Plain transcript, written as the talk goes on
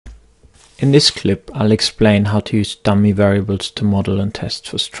In this clip, I'll explain how to use dummy variables to model and test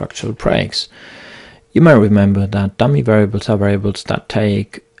for structural breaks. You may remember that dummy variables are variables that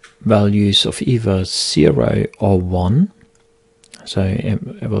take values of either 0 or 1. So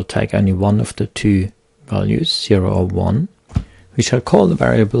it will take only one of the two values, 0 or 1. We shall call the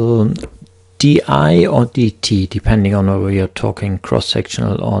variable di or dt, depending on whether you're talking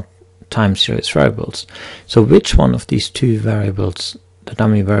cross-sectional or time series variables. So which one of these two variables the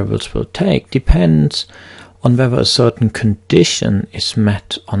dummy variables will take depends on whether a certain condition is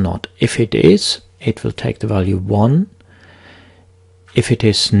met or not. If it is, it will take the value 1. If it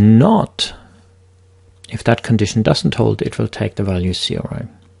is not, if that condition doesn't hold, it will take the value 0.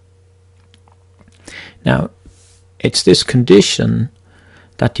 Now, it's this condition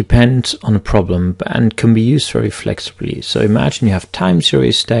that depends on a problem and can be used very flexibly. So imagine you have time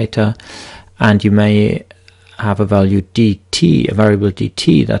series data and you may have a value dt, a variable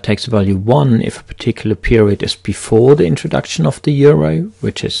dt that takes the value 1 if a particular period is before the introduction of the euro,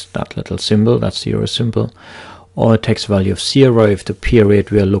 which is that little symbol, that's the euro symbol, or it takes a value of 0 if the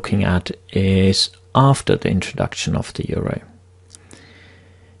period we are looking at is after the introduction of the euro.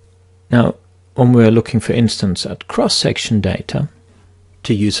 Now, when we are looking, for instance, at cross-section data,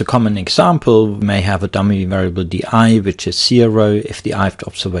 to use a common example, we may have a dummy variable di, which is 0 if the ith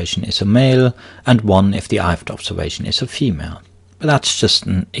observation is a male, and 1 if the ith observation is a female. But that's just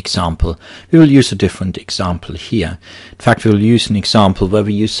an example. We will use a different example here. In fact, we will use an example where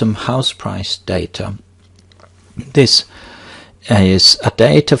we use some house price data. This is a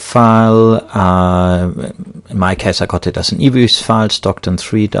data file. In my case, I got it as an EVUS file, Stockton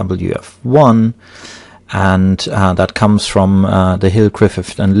 3 WF1. And that comes from the Hill,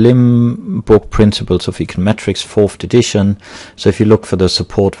 Griffith and Lim book, Principles of Econometrics, 4th edition. So if you look for the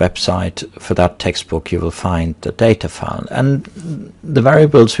support website for that textbook, you will find the data file. And the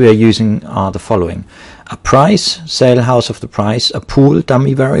variables we are using are the following. A price, sale house of the price, a pool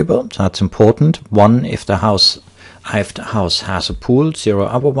dummy variable, so that's important. 1 if the house has a pool, 0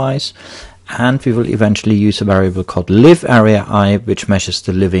 otherwise. And we will eventually use a variable called live area I, which measures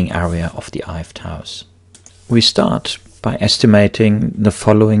the living area of the ith house. We start by estimating the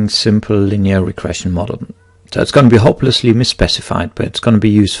following simple linear regression model. So it's going to be hopelessly misspecified, but it's going to be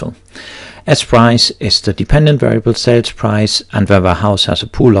useful. S price is the dependent variable sales price, and whether a house has a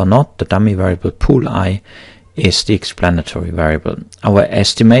pool or not, the dummy variable pool I, is the explanatory variable. Our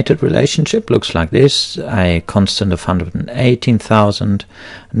estimated relationship looks like this: a constant of 118,000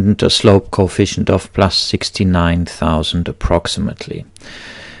 and a slope coefficient of plus 69,000 approximately.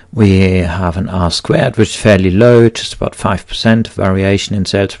 We have an R squared, which is fairly low, just about 5%. Variation in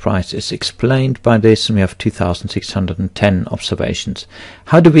sales price is explained by this, and we have 2,610 observations.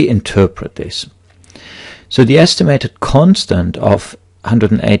 How do we interpret this? So the estimated constant of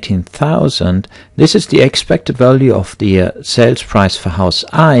 118,000, this is the expected value of the sales price for house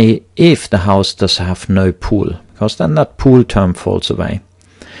I if the house does have no pool, because then that pool term falls away.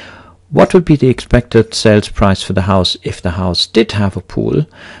 What would be the expected sales price for the house if the house did have a pool?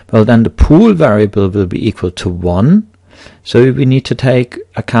 Well, then the pool variable will be equal to 1. So we need to take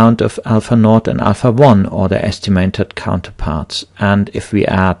account of alpha naught and alpha 1, or the estimated counterparts. And if we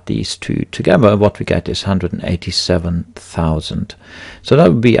add these two together, what we get is 187,000. So that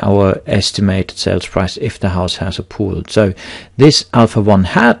would be our estimated sales price if the house has a pool. So this alpha 1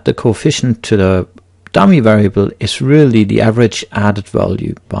 hat, the coefficient to the dummy variable, is really the average added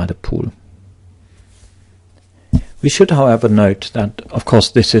value by the pool. We should, however, note that, of course,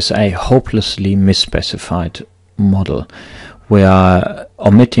 this is a hopelessly misspecified model. We are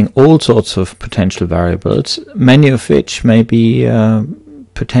omitting all sorts of potential variables, many of which may be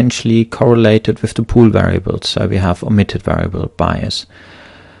potentially correlated with the pool variables, so we have omitted variable bias.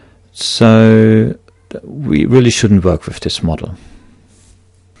 So we really shouldn't work with this model.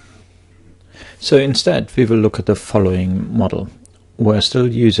 So instead, we will look at the following model. We're still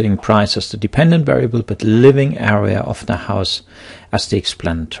using price as the dependent variable, but living area of the house as the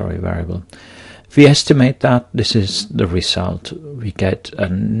explanatory variable. If we estimate that, this is the result. We get a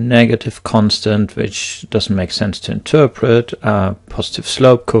negative constant, which doesn't make sense to interpret, a positive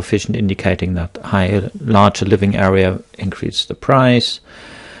slope coefficient indicating that larger living area increases the price,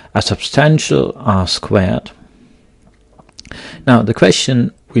 a substantial R squared. Now, the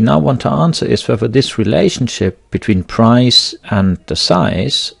question we now want to answer is whether this relationship between price and the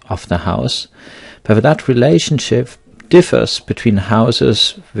size of the house, whether that relationship differs between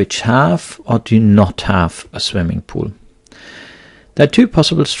houses which have or do not have a swimming pool. There are two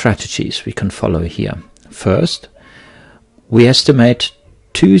possible strategies we can follow here. First, we estimate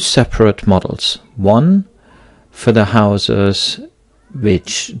two separate models, one for the houses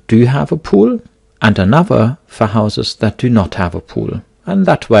which do have a pool, and another for houses that do not have a pool. And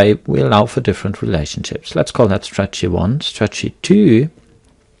that way we allow for different relationships. Let's call that strategy 1. Strategy 2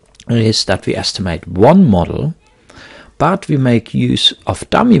 is that we estimate one model, but we make use of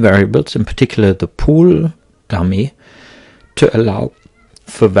dummy variables, in particular the pool dummy, to allow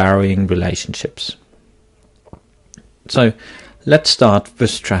for varying relationships. So let's start with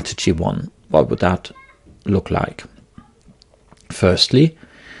strategy 1. What would that look like? Firstly,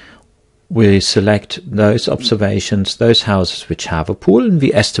 we select those observations, those houses which have a pool, and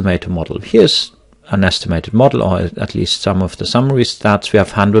we estimate a model. Here's an estimated model, or at least some of the summary stats. We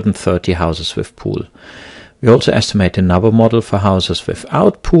have 130 houses with pool. We also estimate another model for houses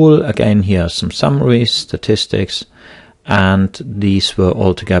without pool. Again, here are some summary statistics, and these were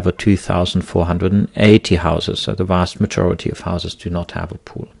altogether 2,480 houses, so the vast majority of houses do not have a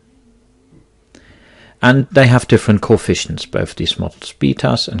pool. And they have different coefficients, both these models,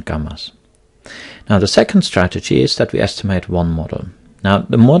 betas and gammas. Now the second strategy is that we estimate one model. Now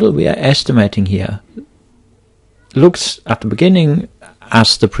the model we are estimating here looks at the beginning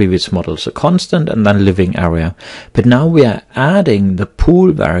as the previous model, so constant and then living area. But now we are adding the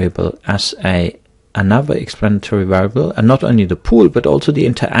pool variable as another explanatory variable, and not only the pool but also the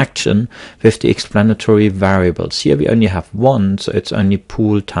interaction with the explanatory variables. Here we only have one, so it's only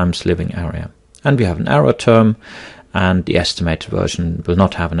pool times living area. And we have an error term, and the estimated version will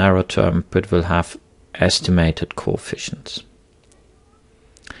not have an error term, but will have estimated coefficients.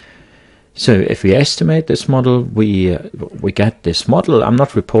 So if we estimate this model, we get this model. I'm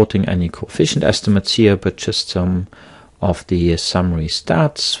not reporting any coefficient estimates here, but just some of the summary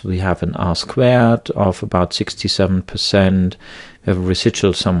stats. We have an R squared of about 67%. We have a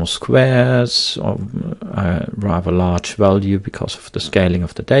residual sum of squares of a rather large value because of the scaling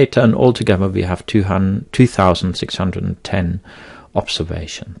of the data, and altogether we have 2,610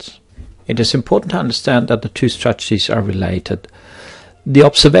 observations. It is important to understand that the two strategies are related. The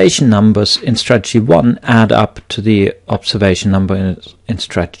observation numbers in strategy 1 add up to the observation number in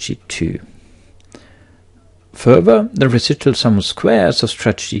strategy 2. Further, the residual sum of squares of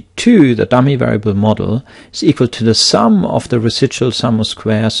strategy 2, the dummy variable model, is equal to the sum of the residual sum of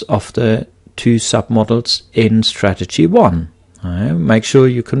squares of the two submodels in strategy 1. Make sure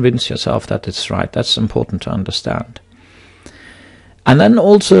you convince yourself that it's right. That's important to understand. And then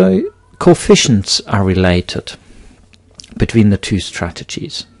also coefficients are related between the two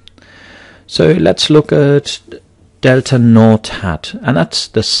strategies. So let's look at delta naught hat, and that's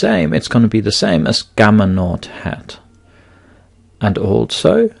the same. It's going to be the same as gamma naught hat. And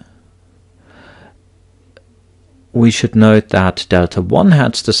also we should note that delta 1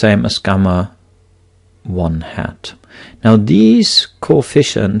 hat's the same as gamma 1 hat. Now these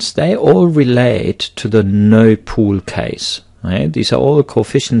coefficients, they all relate to the no pool case. Right? These are all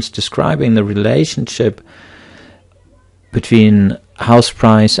coefficients describing the relationship between house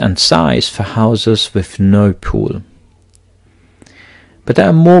price and size for houses with no pool. But there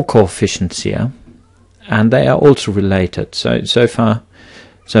are more coefficients here, and they are also related. So for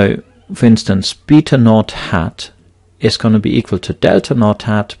instance, beta naught hat is going to be equal to delta naught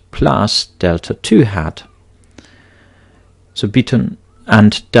hat plus delta 2 hat. So beta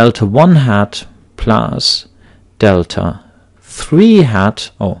and delta 1 hat plus delta 3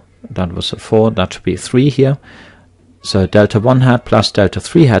 hat, oh, that was a 4, that should be 3 here. So delta 1 hat plus delta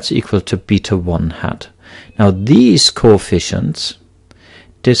 3 hat is equal to beta 1 hat. Now these coefficients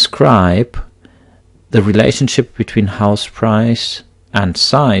describe the relationship between house price and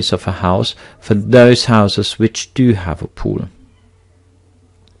size of a house for those houses which do have a pool.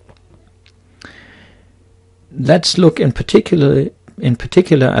 Let's look in particular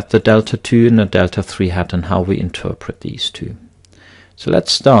at the delta 2 and the delta 3 hat and how we interpret these two. So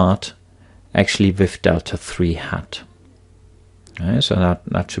let's start actually with delta 3 hat. Okay, so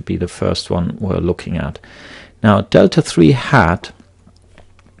that should be the first one we're looking at. Now delta 3 hat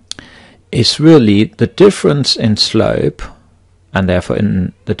is really the difference in slope, and therefore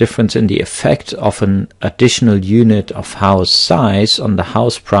in the difference in the effect of an additional unit of house size on the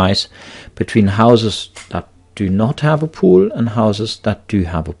house price between houses that do not have a pool and houses that do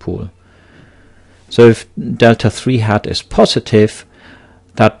have a pool. So if delta 3 hat is positive,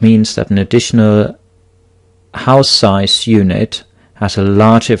 that means that an additional house size unit has a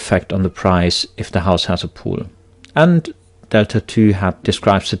large effect on the price if the house has a pool. And delta 2 hat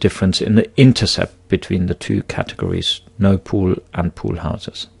describes the difference in the intercept between the two categories, no pool and pool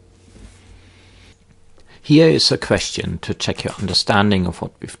houses. Here is a question to check your understanding of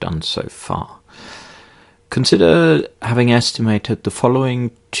what we've done so far. Consider having estimated the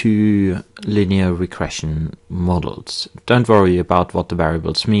following two linear regression models. Don't worry about what the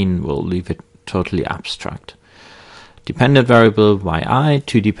variables mean, we'll leave it totally abstract. Dependent variable yi,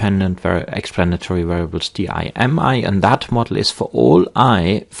 two dependent explanatory variables di, mi, and that model is for all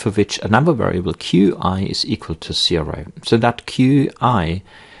I for which another variable qi is equal to 0. So that qi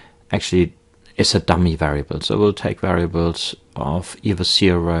actually is a dummy variable, so we'll take variables of either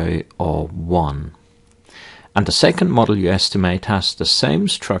 0 or 1. And the second model you estimate has the same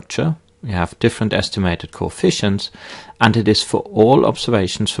structure, you have different estimated coefficients, and it is for all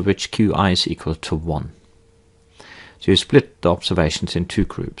observations for which qi is equal to 1. So you split the observations in two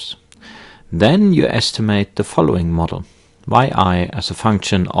groups. Then you estimate the following model, yi as a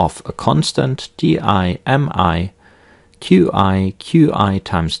function of a constant di, mi, qi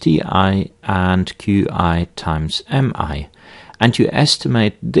times di, and qi times mi. And you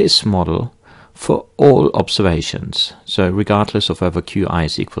estimate this model for all observations, so regardless of whether qi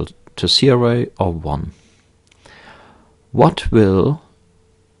is equal to 0 or 1. What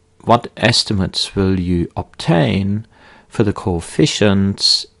estimates will you obtain for the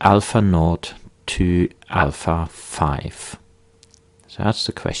coefficients alpha 0 to alpha 5? So that's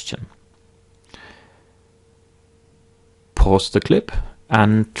the question. Pause the clip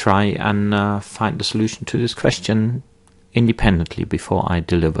and try and find the solution to this question independently before I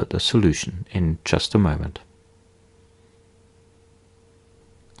deliver the solution in just a moment.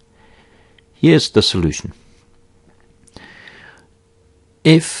 Here's the solution.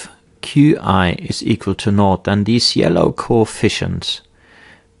 If qi is equal to 0, then these yellow coefficients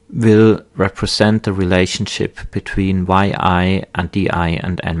will represent the relationship between yi and di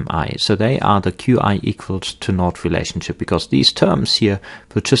and mi. So they are the qi equals to 0 relationship, because these terms here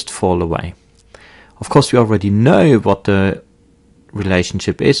will just fall away. Of course, we already know what the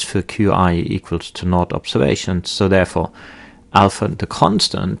relationship is for qi equals to 0 observations, so therefore alpha, the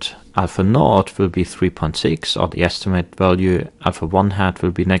constant, alpha 0 will be 3.6, or the estimate value alpha 1 hat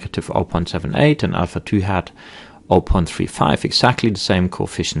will be negative 0.78, and alpha 2 hat 0.35, exactly the same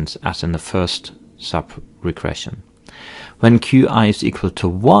coefficients as in the first sub-regression. When qi is equal to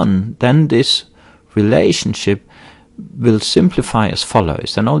 1, then this relationship will simplify as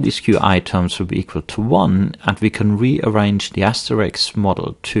follows. Then all these qi terms will be equal to 1, and we can rearrange the asterisk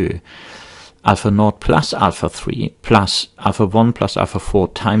model to alpha 0 plus alpha 3 plus alpha 1 plus alpha 4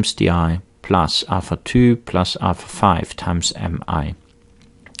 times di plus alpha 2 plus alpha 5 times mi.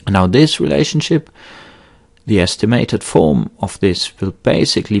 Now this relationship, the estimated form of this, will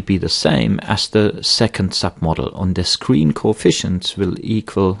basically be the same as the second submodel. On the screen coefficients will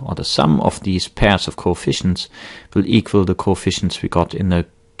equal, or the sum of these pairs of coefficients will equal the coefficients we got in the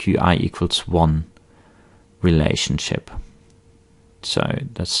qi equals 1 relationship. So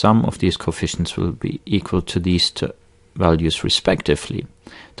the sum of these coefficients will be equal to these two values respectively.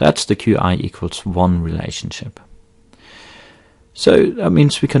 That's the qi equals 1 relationship. So that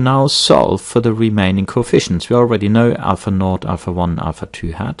means we can now solve for the remaining coefficients. We already know alpha 0, alpha 1, alpha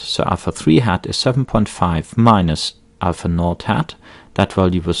 2 hat. So alpha 3 hat is 7.5 minus alpha 0 hat. That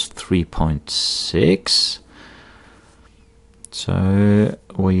value was 3.6. So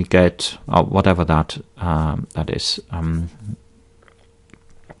we get whatever that is.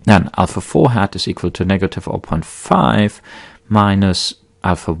 Then alpha 4 hat is equal to negative 0.5 minus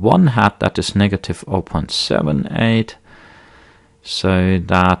alpha 1 hat, that is negative 0.78. So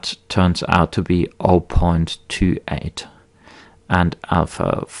that turns out to be 0.28. And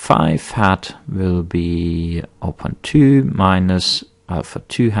alpha 5 hat will be 0.2 minus alpha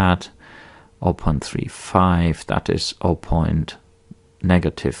 2 hat 0.35, that is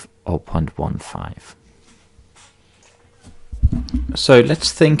negative 0.15. So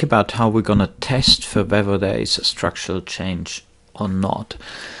let's think about how we're going to test for whether there is a structural change or not.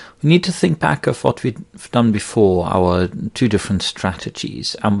 We need to think back of what we've done before, our two different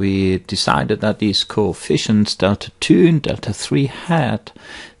strategies, and we decided that these coefficients delta 2 and delta 3 hat,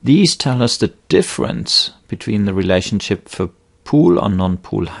 these tell us the difference between the relationship for pool or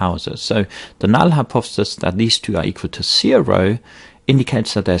non-pool houses. So the null hypothesis that these two are equal to 0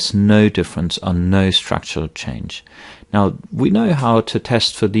 indicates that there's no difference or no structural change. Now, we know how to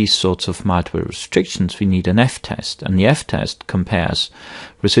test for these sorts of multiple restrictions. We need an f-test, and the f-test compares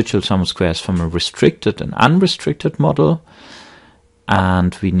residual sum of squares from a restricted and unrestricted model,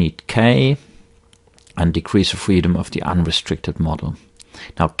 and we need k and degrees of freedom of the unrestricted model.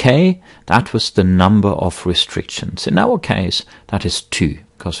 Now k, that was the number of restrictions. In our case, that is 2,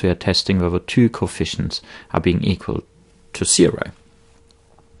 because we are testing whether two coefficients are being equal to 0.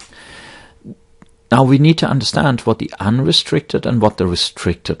 Now we need to understand what the unrestricted and what the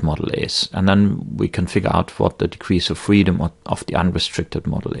restricted model is, and then we can figure out what the degrees of freedom of the unrestricted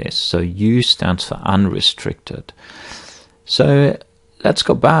model is. So U stands for unrestricted. So let's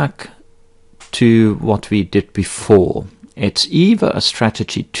go back to what we did before. It's either a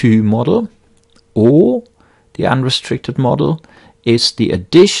strategy 2 model, or the unrestricted model is the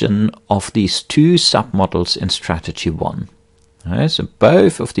addition of these two submodels in strategy 1. Right, so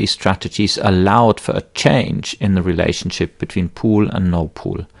both of these strategies allowed for a change in the relationship between pool and no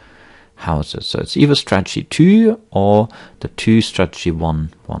pool houses. So it's either strategy 2 or the two strategy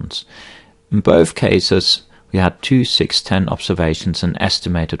 1 ones. In both cases, we had 2, 6, 10 observations and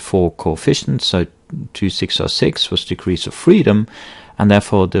estimated 4 coefficients. So 2, 6, or 6 was degrees of freedom, and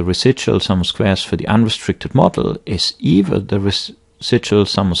therefore the residual sum of squares for the unrestricted model is either the residual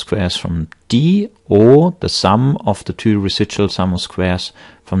sum of squares from D or the sum of the two residual sum of squares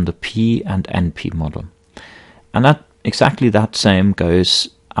from the P and NP model. And that exactly that same goes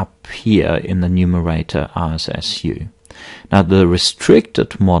up here in the numerator RSSU. Now the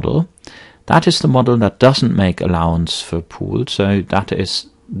restricted model, that is the model that doesn't make allowance for pool, so that is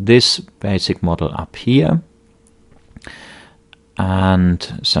this basic model up here.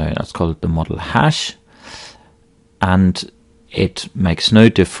 And so let's call it the model hash, and it makes no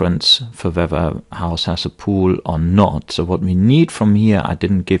difference for whether a house has a pool or not. So what we need from here, I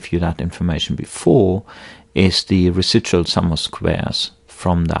didn't give you that information before, is the residual sum of squares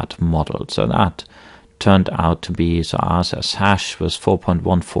from that model. So that turned out to be, so RSS hash was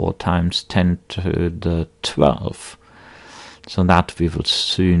 4.14 times 10 to the 12. So that we will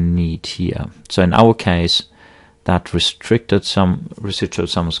soon need here. So in our case, that restricted residual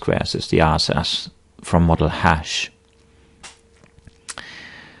sum of squares is the RSS from model hash.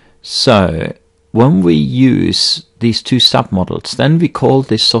 So when we use these two submodels, then we call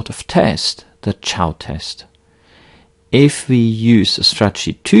this sort of test the Chow test. If we use a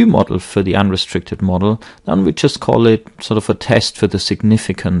strategy 2 model for the unrestricted model, then we just call it sort of a test for the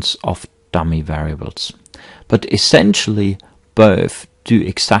significance of dummy variables. But essentially, both do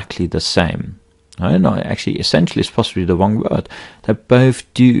exactly the same. No, actually, essentially is possibly the wrong word. They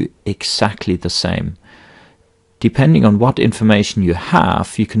both do exactly the same. Depending on what information you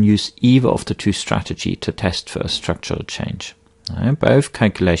have, you can use either of the two strategies to test for a structural change. Both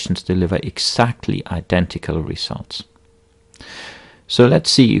calculations deliver exactly identical results. So let's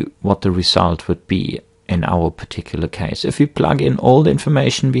see what the result would be in our particular case. If we plug in all the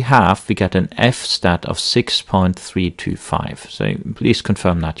information we have, we get an F-stat of 6.325. So please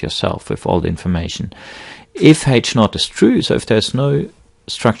confirm that yourself with all the information. If H0 is true, so if there's no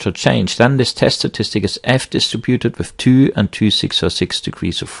structural change, then this test statistic is F distributed with 2 and 2, 6, or 6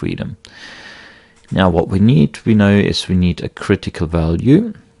 degrees of freedom. Now what we need a critical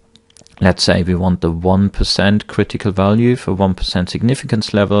value. Let's say we want the 1% critical value for 1%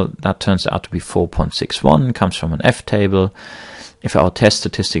 significance level. That turns out to be 4.61, comes from an F table. If our test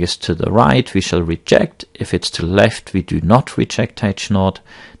statistic is to the right, we shall reject. If it's to the left, we do not reject H0.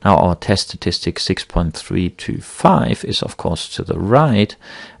 Now our test statistic 6.325 is of course to the right,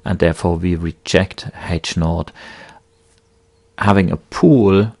 and therefore we reject H0. Having a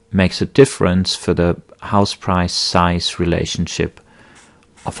pool makes a difference for the house price size relationship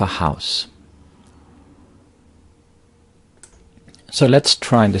of a house. So let's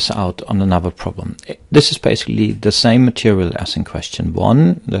try this out on another problem. This is basically the same material as in question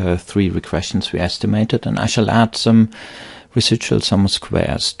 1, the 3 regressions we estimated, and I shall add some residual sum of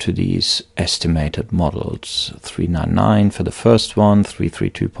squares to these estimated models. 399 for the first one,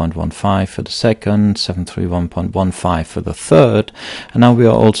 332.15 for the second, 731.15 for the third, and now we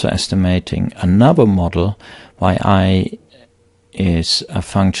are also estimating another model, yi is a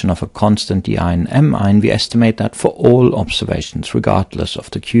function of a constant di and mi, and we estimate that for all observations regardless of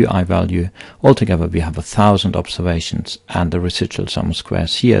the qi value. Altogether we have 1,000 observations, and the residual sum of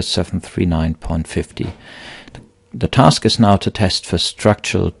squares here is 739.50. The task is now to test for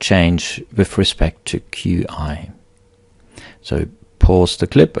structural change with respect to qi. So pause the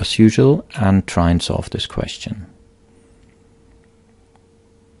clip as usual and try and solve this question.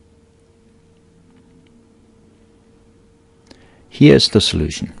 Here's the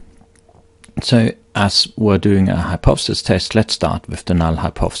solution. So as we're doing a hypothesis test, let's start with the null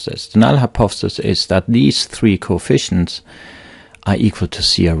hypothesis. The null hypothesis is that these 3 coefficients are equal to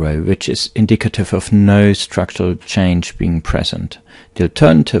 0, which is indicative of no structural change being present. The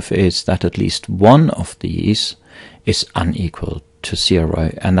alternative is that at least one of these is unequal to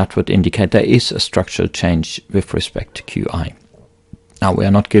 0, and that would indicate there is a structural change with respect to qi. Now we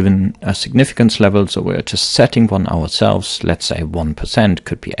are not given a significance level, so we're just setting one ourselves. Let's say 1%,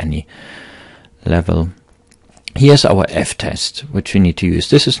 could be any level. Here's our f-test, which we need to use.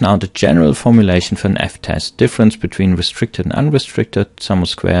 This is now the general formulation for an f-test. Difference between restricted and unrestricted sum of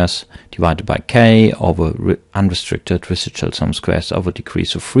squares divided by k over unrestricted residual sum of squares over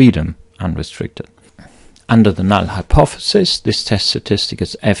degrees of freedom unrestricted. Under the null hypothesis, this test statistic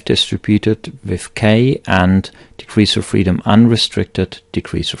is f distributed with k and degrees of freedom unrestricted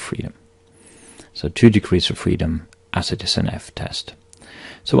degrees of freedom. So 2 degrees of freedom as it is an f-test.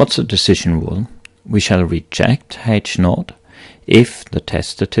 So what's the decision rule? We shall reject H0 if the test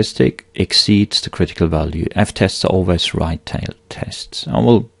statistic exceeds the critical value. F-tests are always right-tailed tests. I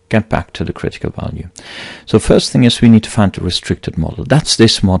will get back to the critical value. So first thing is we need to find the restricted model. That's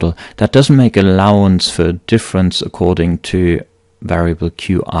this model that doesn't make allowance for difference according to variable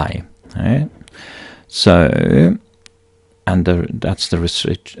qi. Right? So, and that's the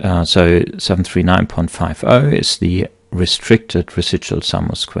so 739.50 is the restricted residual sum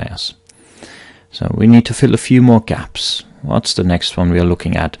of squares. So we need to fill a few more gaps. What's the next one we are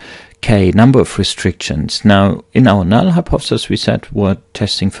looking at? K, number of restrictions. Now, in our null hypothesis, we said we're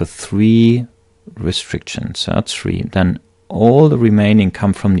testing for 3 restrictions. So that's 3. Then all the remaining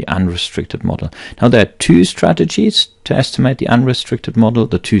come from the unrestricted model. Now, there are 2 strategies to estimate the unrestricted model,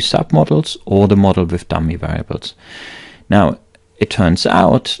 the 2 submodels or the model with dummy variables. Now, it turns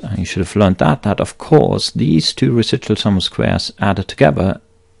out, you should have learned that of course, these 2 residual sum of squares added together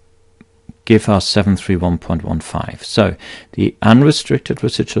give us 731.15. So the unrestricted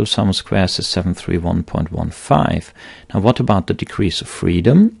residual sum of squares is 731.15. Now what about the degrees of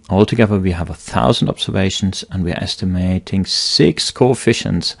freedom? Altogether we have 1,000 observations and we are estimating 6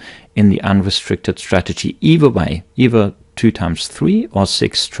 coefficients in the unrestricted strategy either way, either 2 times 3 or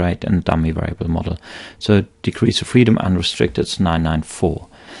 6 straight in the dummy variable model. So degrees of freedom unrestricted is 994.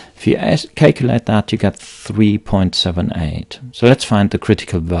 If you calculate that, you get 3.78. So let's find the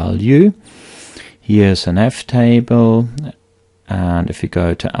critical value. Here's an F table, and if you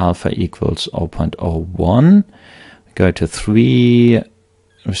go to alpha equals 0.01, go to 3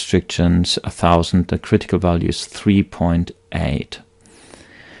 restrictions, 1,000, the critical value is 3.8.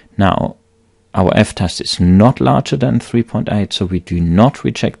 Now, our f-test is not larger than 3.8, so we do not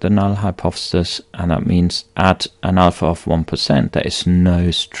reject the null hypothesis, and that means at an alpha of 1%, there is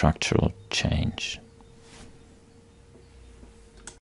no structural change.